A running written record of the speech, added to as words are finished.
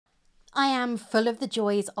I am full of the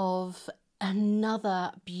joys of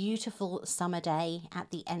another beautiful summer day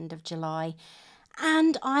at the end of July,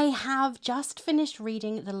 and I have just finished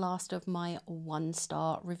reading the last of my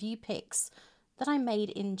 1-star review picks that I made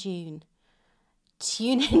in June.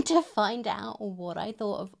 Tune in to find out what I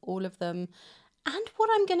thought of all of them and what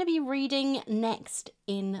I'm going to be reading next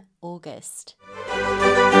in August.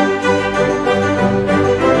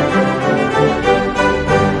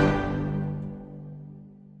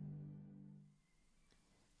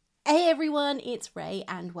 Hey everyone, it's Ray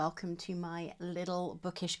and welcome to my little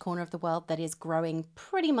bookish corner of the world that is growing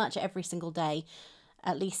pretty much every single day.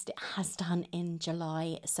 At least it has done in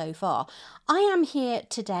July so far. I am here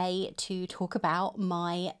today to talk about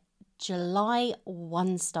my July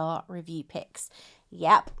 1-star review picks.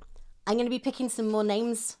 Yep, I'm going to be picking some more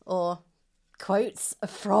names or quotes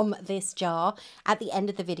from this jar at the end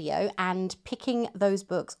of the video and picking those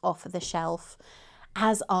books off the shelf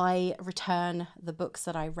as I return the books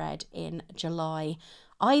that I read in July,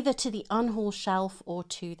 either to the unhaul shelf or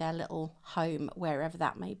to their little home, wherever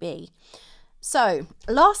that may be. So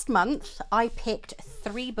last month I picked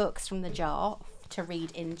 3 books from the jar to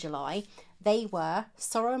read in July. They were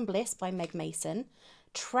Sorrow and Bliss by Meg Mason,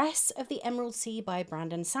 Tress of the Emerald Sea by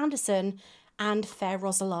Brandon Sanderson, and Fair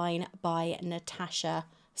Rosaline by Natasha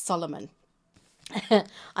Solomon.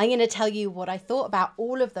 I'm going to tell you what I thought about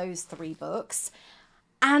all of those 3 books,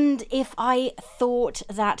 and if I thought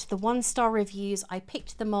that the 1-star reviews I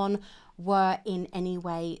picked them on were in any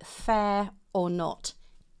way fair or not.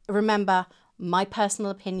 Remember, my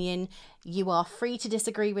personal opinion. You are free to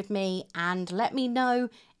disagree with me and let me know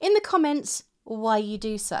in the comments why you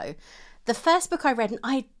do so. The first book I read,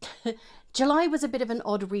 and July was a bit of an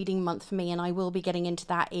odd reading month for me, and I will be getting into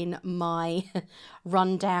that in my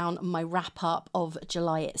rundown, my wrap up of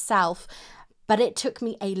July itself. But it took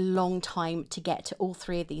me a long time to get to all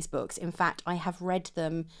 3 of these books. In fact, I have read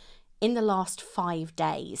them in the last 5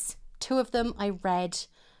 days. 2 of them I read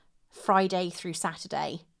Friday through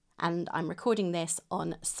Saturday, and I'm recording this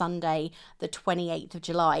on Sunday, the 28th of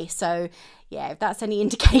July. So yeah, if that's any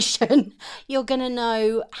indication, you're going to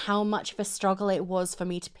know how much of a struggle it was for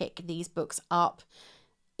me to pick these books up,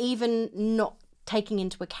 even not taking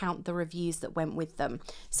into account the reviews that went with them.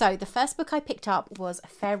 So the first book I picked up was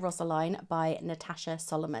Fair Rosaline by Natasha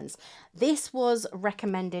Solomon. This was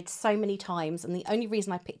recommended so many times, and the only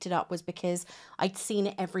reason I picked it up was because I'd seen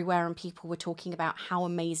it everywhere and people were talking about how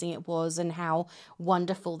amazing it was and how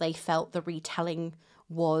wonderful they felt the retelling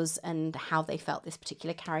was and how they felt this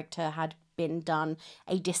particular character had been done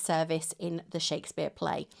a disservice in the Shakespeare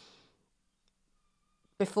play.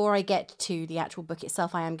 Before I get to the actual book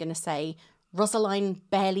itself, I am going to say Rosaline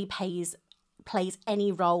barely plays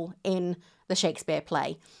any role in the Shakespeare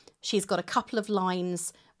play. She's got a couple of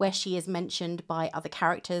lines where she is mentioned by other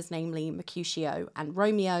characters, namely Mercutio and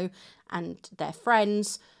Romeo and their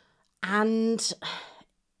friends. And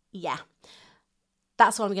yeah,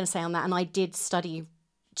 that's what I'm going to say on that. And I did study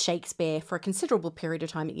Shakespeare for a considerable period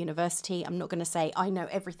of time at university. I'm not going to say I know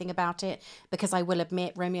everything about it, because I will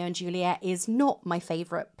admit Romeo and Juliet is not my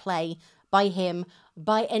favourite play by him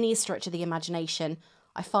by any stretch of the imagination.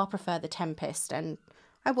 I far prefer The Tempest, and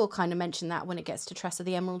I will kind of mention that when it gets to Tress of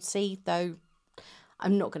the Emerald Sea, though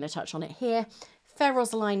I'm not going to touch on it here. Fair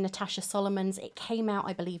Rosaline, Natasha Solomon. It came out,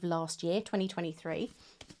 I believe, last year, 2023.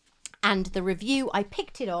 And the review I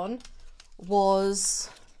picked it on was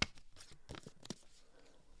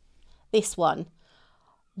this one.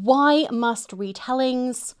 Why must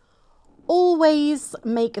retellings always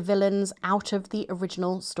make villains out of the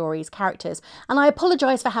original story's characters? And I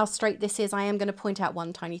apologise for how straight this is. I am going to point out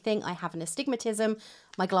one tiny thing. I have an astigmatism.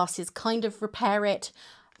 My glasses kind of repair it,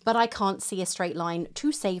 but I can't see a straight line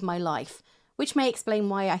to save my life, which may explain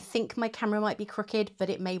why I think my camera might be crooked, but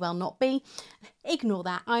it may well not be. Ignore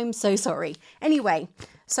that. I'm so sorry. Anyway,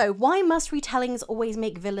 so why must retellings always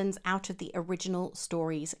make villains out of the original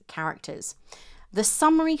story's characters? The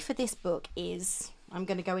summary for this book is, I'm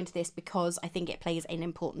going to go into this because I think it plays an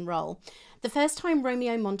important role. The first time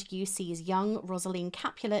Romeo Montague sees young Rosaline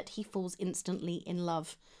Capulet, he falls instantly in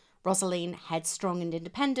love. Rosaline, headstrong and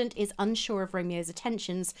independent, is unsure of Romeo's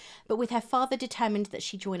attentions, but with her father determined that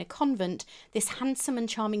she join a convent, this handsome and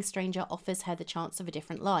charming stranger offers her the chance of a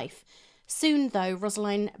different life. Soon, though,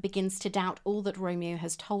 Rosaline begins to doubt all that Romeo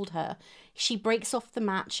has told her. She breaks off the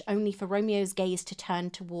match, only for Romeo's gaze to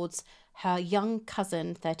turn towards her young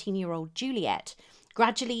cousin, 13-year-old Juliet.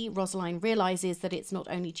 Gradually, Rosaline realises that it's not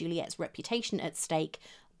only Juliet's reputation at stake,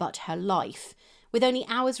 but her life. With only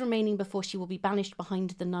hours remaining before she will be banished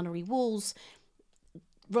behind the nunnery walls,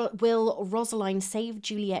 will Rosaline save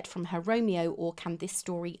Juliet from her Romeo, or can this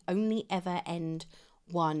story only ever end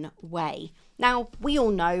one way. Now, we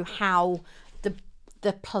all know how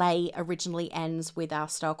the play originally ends with our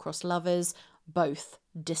star-crossed lovers both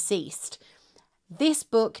deceased. This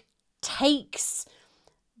book takes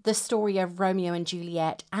the story of Romeo and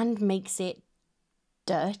Juliet and makes it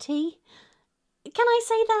dirty. Can I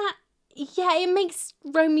say that? Yeah, it makes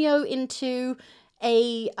Romeo into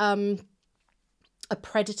a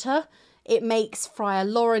predator. It makes Friar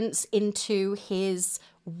Lawrence into his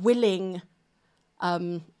willing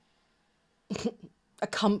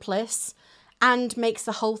accomplice, and makes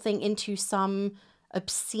the whole thing into some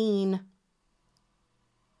obscene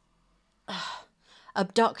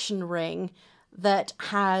abduction ring that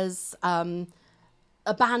has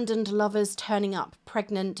abandoned lovers turning up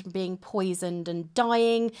pregnant, being poisoned and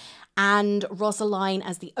dying, and Rosaline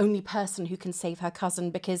as the only person who can save her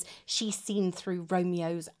cousin because she's seen through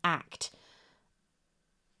Romeo's act.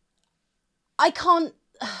 I can't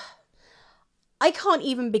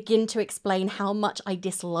even begin to explain how much I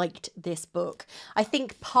disliked this book. I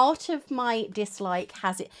think part of my dislike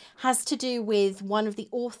has to do with one of the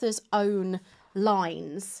author's own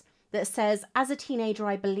lines that says, "As a teenager,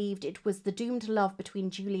 I believed it was the doomed love between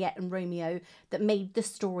Juliet and Romeo that made the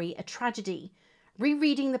story a tragedy.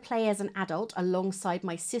 Rereading the play as an adult alongside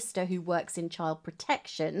my sister who works in child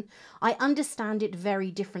protection, I understand it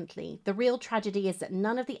very differently. The real tragedy is that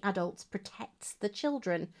none of the adults protects the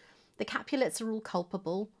children. The Capulets are all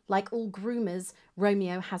culpable. Like all groomers,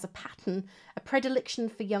 Romeo has a pattern, a predilection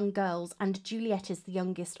for young girls, and Juliet is the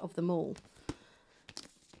youngest of them all."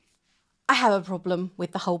 I have a problem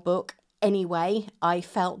with the whole book anyway. I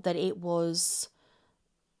felt that it was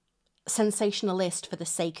sensationalist for the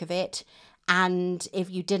sake of it. And if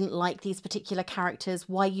you didn't like these particular characters,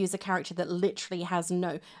 why use a character that literally has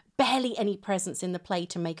barely any presence in the play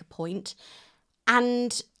to make a point?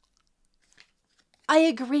 And I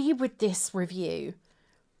agree with this review.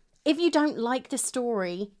 If you don't like the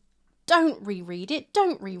story, don't reread it,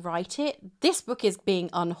 don't rewrite it. This book is being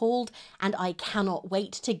unhauled and I cannot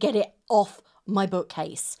wait to get it off my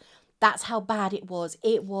bookcase. That's how bad it was.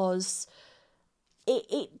 It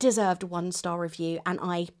deserved a 1-star review, and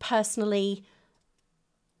I personally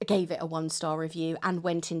gave it a 1-star review and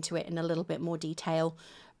went into it in a little bit more detail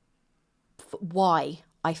why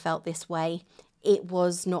I felt this way. It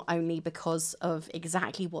was not only because of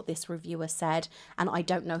exactly what this reviewer said, and I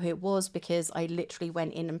don't know who it was because I literally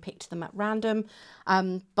went in and picked them at random,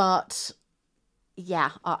 but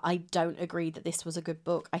yeah, I don't agree that this was a good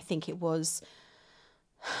book. I think it was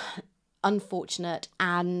unfortunate,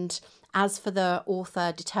 and as for the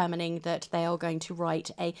author determining that they are going to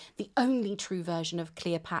write the only true version of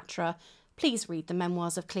Cleopatra, please read the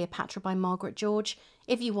Memoirs of Cleopatra by Margaret George.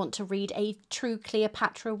 If you want to read a true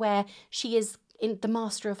Cleopatra where she is the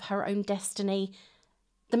master of her own destiny,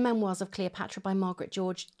 the Memoirs of Cleopatra by Margaret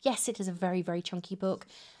George. Yes, it is a very, very chunky book,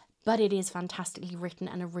 but it is fantastically written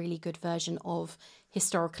and a really good version of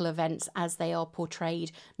historical events as they are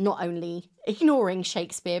portrayed, not only ignoring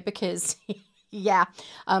Shakespeare because, yeah,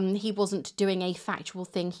 he wasn't doing a factual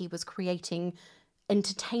thing, he was creating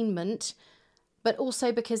entertainment, but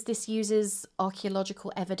also because this uses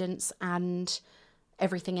archaeological evidence and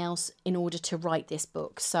everything else in order to write this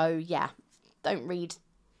book. So, yeah, don't read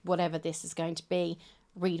whatever this is going to be.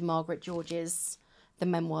 Read Margaret George's The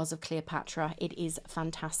Memoirs of Cleopatra. It is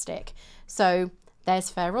fantastic. So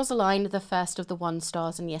there's Fair Rosaline, the first of the 1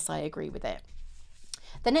 stars, and yes, I agree with it.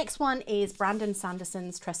 The next one is Brandon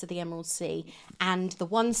Sanderson's Tress of the Emerald Sea, and the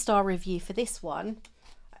 1-star review for this one,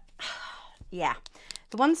 yeah,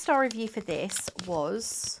 the 1-star review for this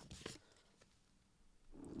was,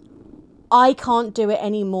 "I can't do it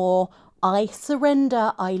anymore. I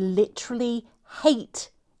surrender. I literally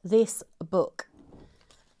hate this book."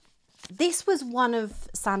 This was one of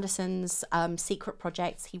Sanderson's secret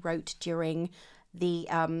projects he wrote during the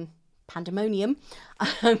pandemonium.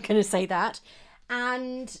 I'm going to say that.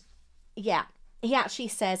 And yeah, he actually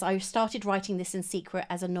says, "I started writing this in secret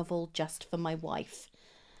as a novel just for my wife.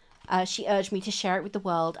 She urged me to share it with the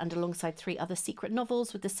world, and alongside 3 other secret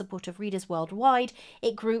novels with the support of readers worldwide,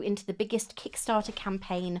 it grew into the biggest Kickstarter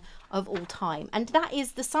campaign of all time." And that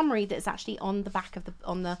is the summary that is actually on the back of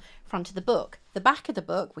on the front of the book. The back of the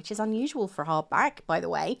book, which is unusual for hardback, by the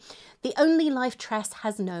way: "The only life Tress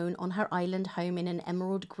has known on her island home in an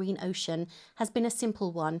emerald green ocean has been a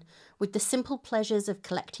simple one, with the simple pleasures of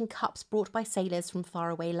collecting cups brought by sailors from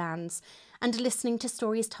faraway lands, and listening to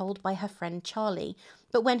stories told by her friend Charlie.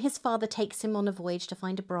 But when his father takes him on a voyage to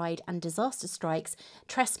find a bride and disaster strikes,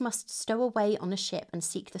 Tress must stow away on a ship and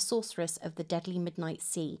seek the sorceress of the deadly midnight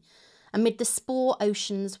sea. Amid the spore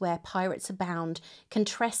oceans where pirates abound, can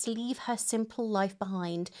Tress leave her simple life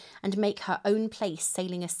behind and make her own place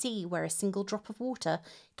sailing a sea where a single drop of water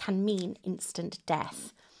can mean instant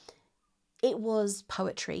death? It was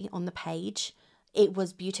poetry on the page. It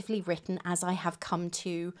was beautifully written, as I have come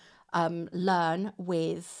to learn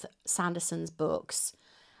with Sanderson's books.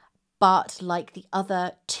 But like the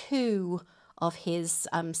other two of his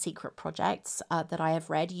secret projects that I have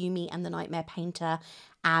read, Yumi and the Nightmare Painter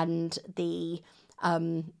and the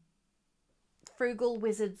Frugal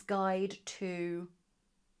Wizard's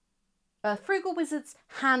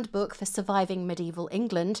Handbook for Surviving Medieval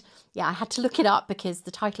England. Yeah, I had to look it up because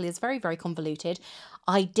the title is very, very convoluted.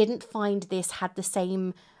 I didn't find this had the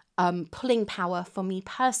same pulling power for me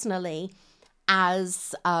personally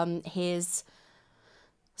as his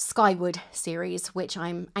Skyward series, which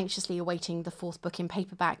I'm anxiously awaiting the 4th book in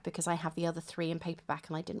paperback because I have the other 3 in paperback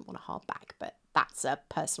and I didn't want a hardback, but that's a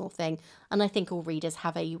personal thing. And I think all readers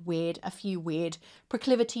have a few weird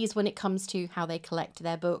proclivities when it comes to how they collect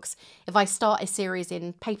their books. If I start a series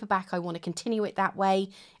in paperback, I want to continue it that way.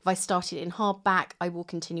 If I start it in hardback, I will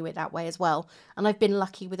continue it that way as well. And I've been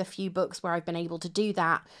lucky with a few books where I've been able to do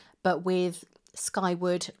that, but with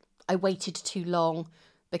Skyward, I waited too long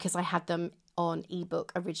because I had them on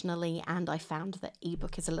ebook originally, and I found that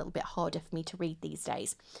ebook is a little bit harder for me to read these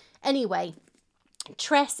days. Anyway,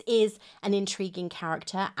 Tress is an intriguing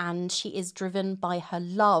character, and she is driven by her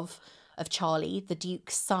love of Charlie, the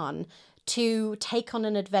Duke's son, to take on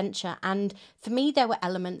an adventure. And for me, there were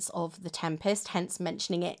elements of The Tempest, hence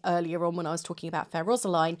mentioning it earlier on when I was talking about Fair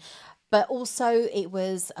Rosaline. But also it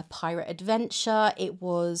was a pirate adventure, it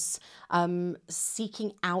was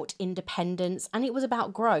seeking out independence, and it was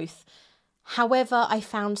about growth. However, I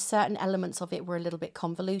found certain elements of it were a little bit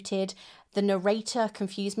convoluted. The narrator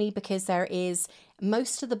confused me because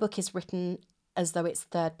most of the book is written as though it's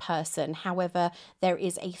third person. However, there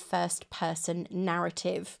is a first person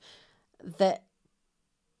narrative that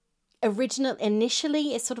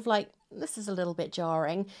initially is sort of like, this is a little bit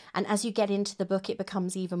jarring. And as you get into the book, it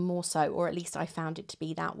becomes even more so, or at least I found it to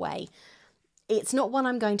be that way. It's not one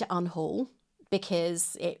I'm going to unhaul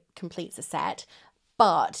because it completes a set,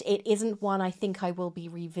 but it isn't one I think I will be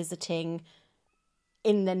revisiting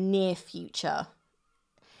in the near future.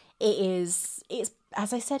 It's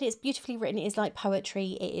as I said, it's beautifully written. It is like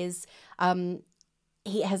poetry. It is,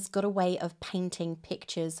 he has got a way of painting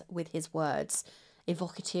pictures with his words.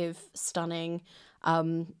 Evocative, stunning.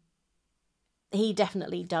 He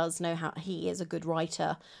definitely does know how, he is a good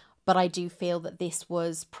writer. But I do feel that this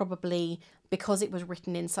was probably, because it was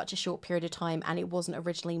written in such a short period of time and it wasn't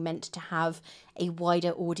originally meant to have a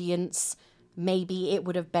wider audience, maybe it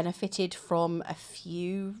would have benefited from a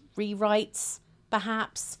few rewrites,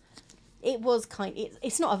 perhaps.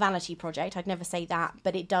 It's not a vanity project, I'd never say that,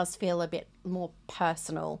 but it does feel a bit more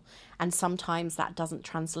personal, and sometimes that doesn't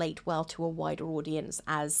translate well to a wider audience,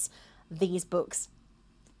 as these books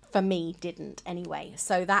for me didn't anyway.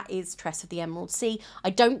 So that is Tress of the Emerald Sea.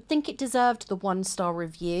 I don't think it deserved the 1-star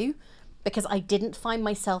review because I didn't find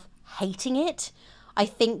myself hating it. I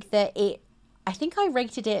think I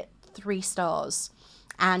rated it 3 stars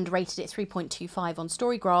and rated it 3.25 on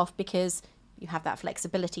Storygraph because you have that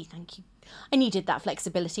flexibility. Thank you. I needed that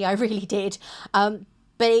flexibility. I really did.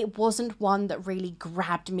 But it wasn't one that really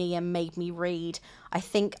grabbed me and made me read. I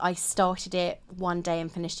think I started it one day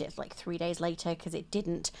and finished it like 3 days later because it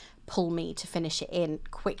didn't pull me to finish it in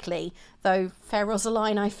quickly. Though Fair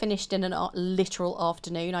Rosaline, I finished in a literal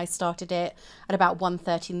afternoon. I started it at about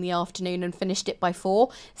 1:30 in the afternoon and finished it by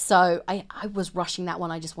 4. So I was rushing that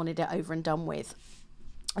one. I just wanted it over and done with.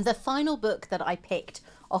 The final book that I picked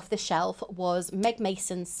off the shelf was Meg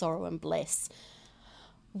Mason's Sorrow and Bliss,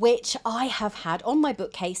 which I have had on my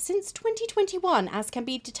bookcase since 2021, as can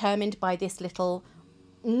be determined by this little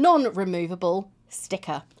non-removable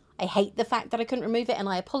sticker. I hate the fact that I couldn't remove it, and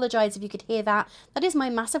I apologise if you could hear that. That is my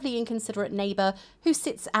massively inconsiderate neighbour who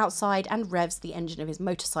sits outside and revs the engine of his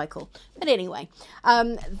motorcycle. But anyway,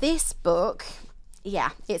 this book,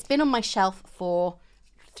 yeah, it's been on my shelf for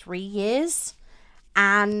 3 years.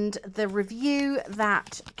 And the review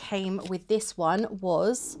that came with this one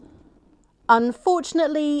was,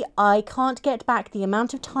 unfortunately, I can't get back the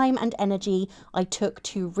amount of time and energy I took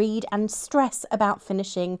to read and stress about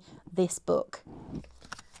finishing this book.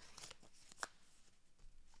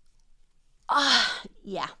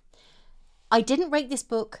 Yeah. I didn't rate this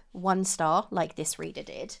book 1 star like this reader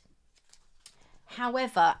did.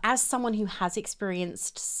 However, as someone who has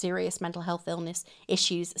experienced serious mental health illness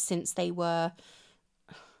issues since they were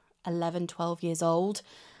 11, 12 years old,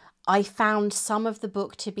 I found some of the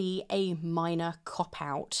book to be a minor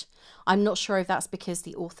cop-out. I'm not sure if that's because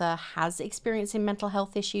the author has experience in mental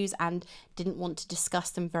health issues and didn't want to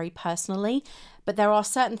discuss them very personally, but there are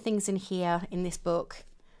certain things in here in this book.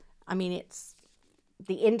 I mean, it's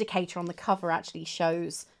the indicator on the cover actually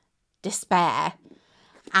shows despair,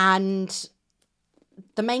 and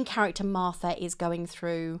the main character Martha is going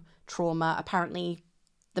through trauma. Apparently,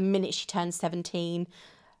 the minute she turned 17,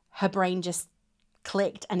 her brain just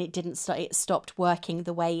clicked and it stopped working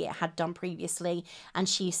the way it had done previously, and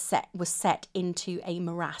she was set into a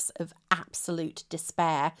morass of absolute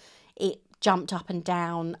despair. It jumped up and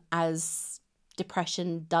down, as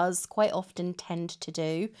depression does quite often tend to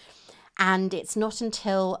do, and it's not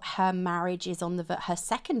until her marriage is on her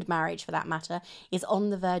second marriage for that matter is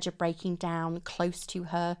on the verge of breaking down, close to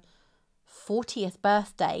her 40th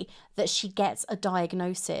birthday, that she gets a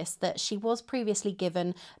diagnosis that she was previously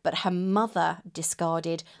given but her mother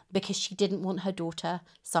discarded because she didn't want her daughter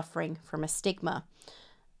suffering from a stigma.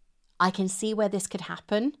 I can see where this could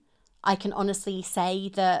happen. I can honestly say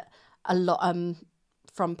that a lot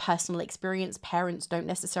from personal experience, parents don't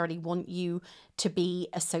necessarily want you to be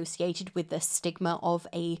associated with the stigma of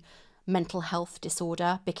a mental health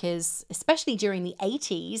disorder, because especially during the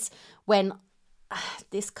 80s, when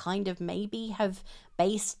this kind of maybe have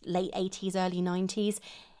based late 80s, early 90s,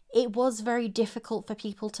 it was very difficult for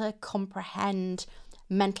people to comprehend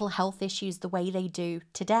mental health issues the way they do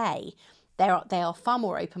today. They are far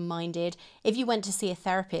more open-minded. If you went to see a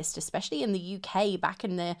therapist, especially in the UK back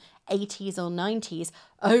in the 80s or 90s,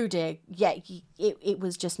 oh dear, yeah, it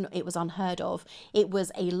was unheard of. It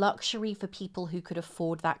was a luxury for people who could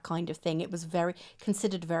afford that kind of thing. It was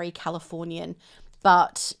considered very Californian.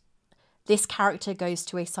 But this character goes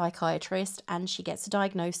to a psychiatrist and she gets a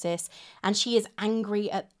diagnosis, and she is angry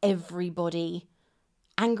at everybody,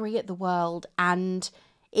 angry at the world. And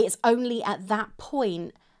it's only at that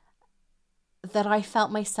point that I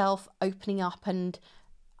felt myself opening up and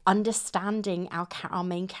understanding our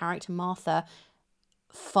main character, Martha,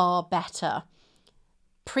 far better.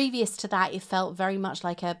 Previous to that, it felt very much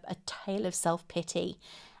like a tale of self-pity.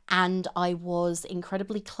 And I was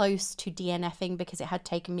incredibly close to DNFing because it had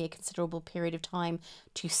taken me a considerable period of time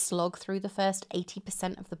to slog through the first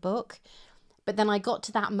 80% of the book. But then I got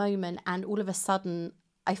to that moment and all of a sudden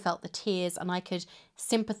I felt the tears, and I could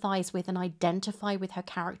sympathise with and identify with her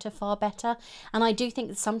character far better. And I do think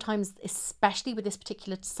that sometimes, especially with this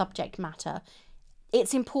particular subject matter,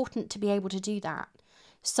 it's important to be able to do that.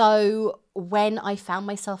 So when I found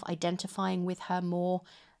myself identifying with her more,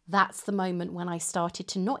 that's the moment when I started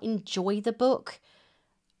to not enjoy the book,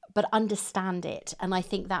 but understand it. And I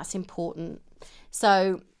think that's important.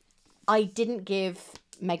 So I didn't give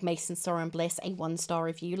Meg Mason's Sorrow and Bliss a 1-star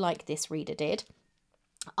review like this reader did.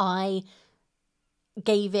 I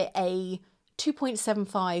gave it a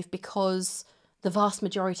 2.75 because the vast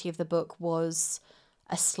majority of the book was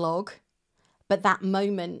a slog. But that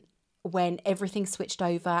moment when everything switched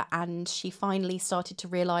over and she finally started to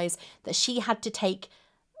realise that she had to take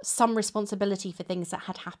some responsibility for things that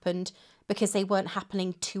had happened because they weren't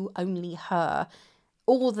happening to only her.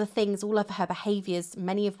 All of her behaviours,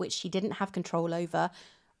 many of which she didn't have control over,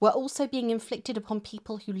 were also being inflicted upon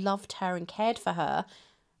people who loved her and cared for her.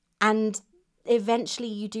 And eventually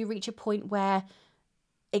you do reach a point where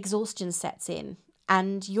exhaustion sets in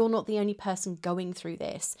and you're not the only person going through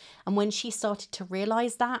this. And when she started to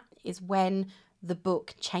realise that is when the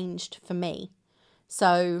book changed for me.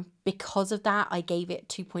 So because of that, I gave it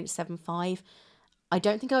 2.75. I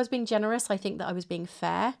don't think I was being generous. I think that I was being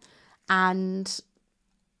fair. And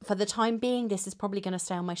for the time being, this is probably going to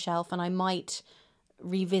stay on my shelf, and I might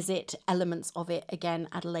revisit elements of it again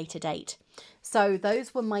at a later date. So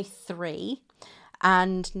those were my 3.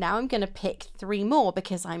 And now I'm going to pick 3 more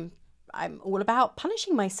because I'm all about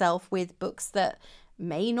punishing myself with books that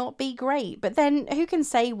may not be great. But then who can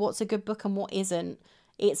say what's a good book and what isn't?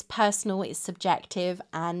 It's personal, it's subjective,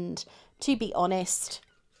 and to be honest,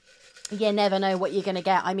 you never know what you're going to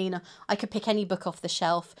get. I mean, I could pick any book off the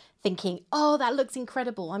shelf thinking, oh, that looks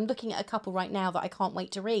incredible. I'm looking at a couple right now that I can't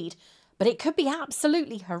wait to read. But it could be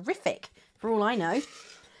absolutely horrific for all I know.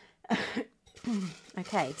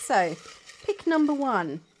 Okay, so pick number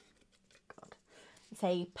 1. God, it's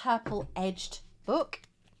a purple-edged book.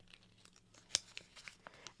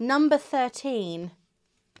 Number 13.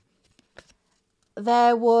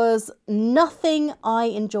 There was nothing I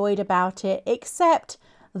enjoyed about it except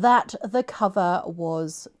that the cover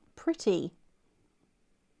was pretty.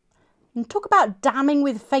 And talk about damning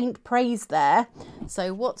with faint praise there.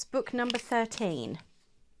 So what's book number 13?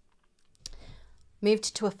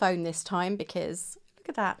 Moved to a phone this time because look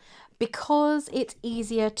at that. because it's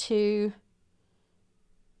easier to...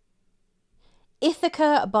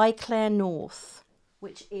 Ithaca by Claire North,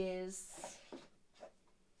 which is...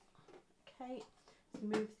 Okay, let's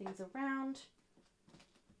move things around.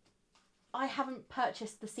 I haven't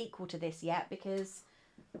purchased the sequel to this yet because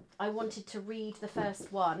I wanted to read the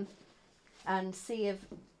first one and see if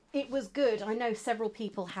it was good. I know several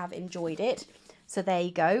people have enjoyed it. So there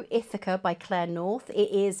you go, Ithaca by Claire North.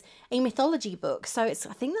 It is a mythology book. So I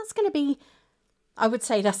think that's going to be, I would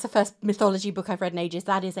say that's the first mythology book I've read in ages.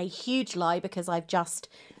 That is a huge lie because I've just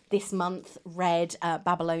this month read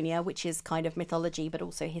Babylonia, which is kind of mythology but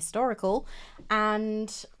also historical.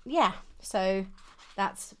 And yeah, so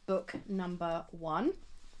that's book number 1.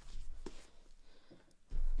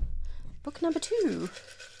 Book number 2.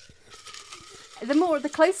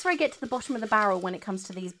 The closer I get to the bottom of the barrel when it comes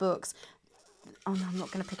to these books... Oh no, I'm not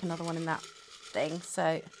going to pick another one in that thing.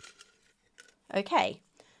 So, okay.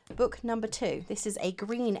 Book number 2. This is a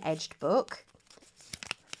green-edged book.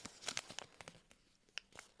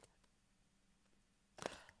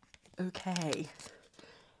 Okay.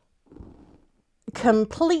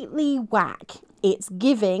 Completely whack. It's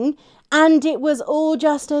giving, and it was all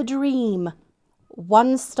just a dream.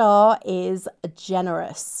 1 star is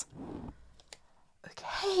generous.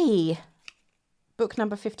 Okay. Book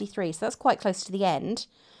number 53. So that's quite close to the end.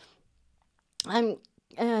 Am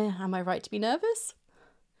I right to be nervous?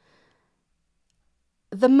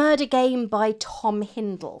 The Murder Game by Tom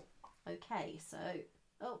Hindle. Okay, so...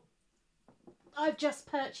 Oh. I've just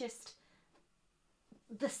purchased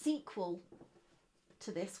the sequel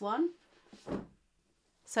to this one.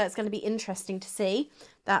 So it's going to be interesting to see.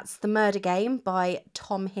 That's The Murder Game by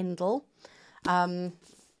Tom Hindle.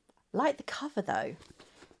 Like the cover though.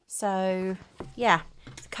 So yeah,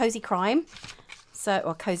 it's cozy crime.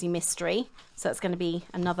 Or cozy mystery. So that's going to be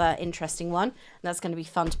another interesting one. And that's going to be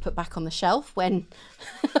fun to put back on the shelf when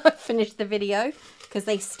I finish the video, because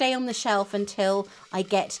they stay on the shelf until I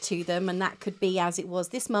get to them, and that could be as it was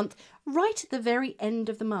this month, right at the very end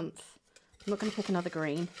of the month. I'm not going to pick another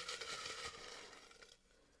green.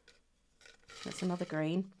 That's another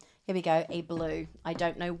green. Here we go, a blue. I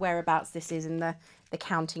don't know whereabouts this is in the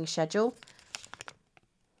counting schedule.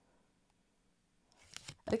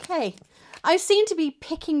 Okay, I seem to be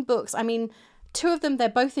picking books. I mean, 2 of them, they're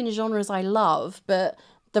both in genres I love, but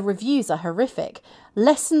the reviews are horrific.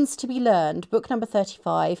 Lessons to be Learned, book number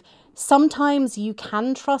 35. Sometimes you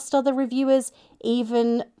can trust other reviewers,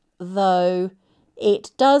 even though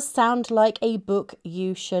it does sound like a book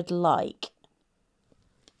you should like.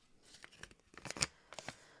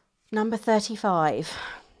 Number 35.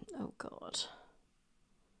 Oh, God.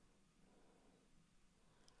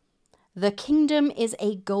 The Kingdom is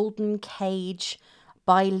a Golden Cage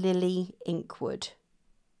by Lily Inkwood.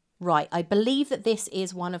 Right, I believe that this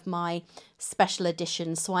is one of my special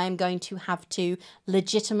editions, so I am going to have to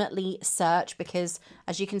legitimately search, because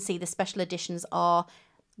as you can see, the special editions are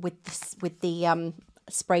with the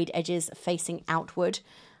sprayed edges facing outward.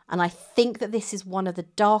 And I think that this is one of the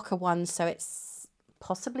darker ones, so it's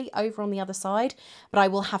possibly over on the other side. But I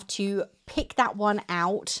will have to pick that one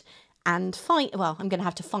out and find... Well, I'm going to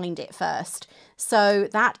have to find it first. So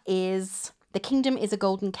that is... The Kingdom is a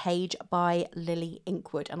Golden Cage by Lily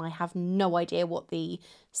Inkwood, and I have no idea what the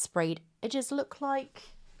sprayed edges look like.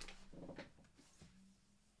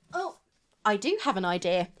 Oh, I do have an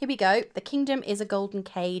idea. Here we go. The Kingdom is a Golden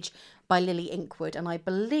Cage by Lily Inkwood, and I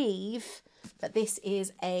believe that this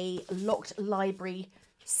is a Locked Library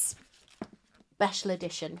special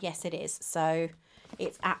edition. Yes, it is. So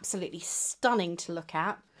it's absolutely stunning to look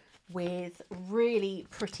at with really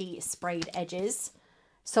pretty sprayed edges.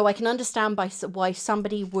 So I can understand why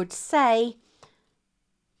somebody would say,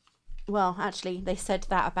 well, actually, they said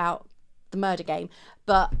that about The Murder Game.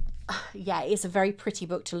 But yeah, it's a very pretty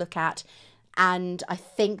book to look at. And I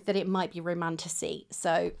think that it might be romantasy.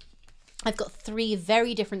 So I've got 3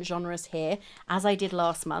 very different genres here. As I did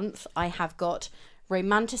last month, I have got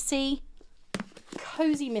romantasy,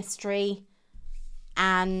 cozy mystery,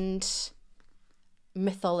 and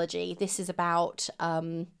mythology. This is about...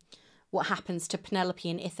 what happens to Penelope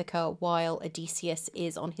in Ithaca while Odysseus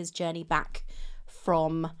is on his journey back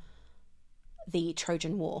from the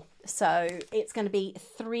Trojan War. So it's going to be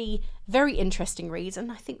 3 very interesting reads,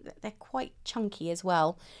 and I think that they're quite chunky as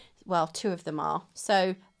well. Well, 2 of them are.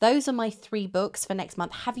 So those are my 3 books for next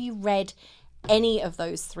month. Have you read any of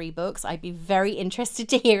those 3 books? I'd be very interested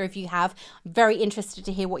to hear if you have. I'm very interested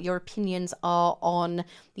to hear what your opinions are on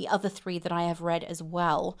the other 3 that I have read as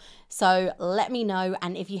well. So let me know,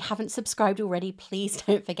 and if you haven't subscribed already, please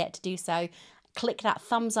don't forget to do so. Click that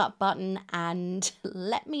thumbs up button and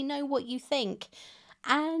let me know what you think.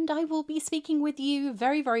 And I will be speaking with you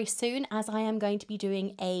very, very soon, as I am going to be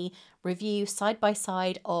doing a review side by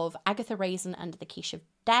side of Agatha Raisin and the Quiche of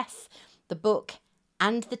Death, the book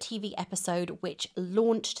and the TV episode which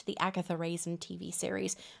launched the Agatha Raisin TV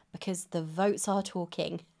series, because the votes are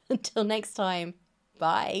talking. Until next time,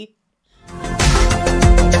 bye.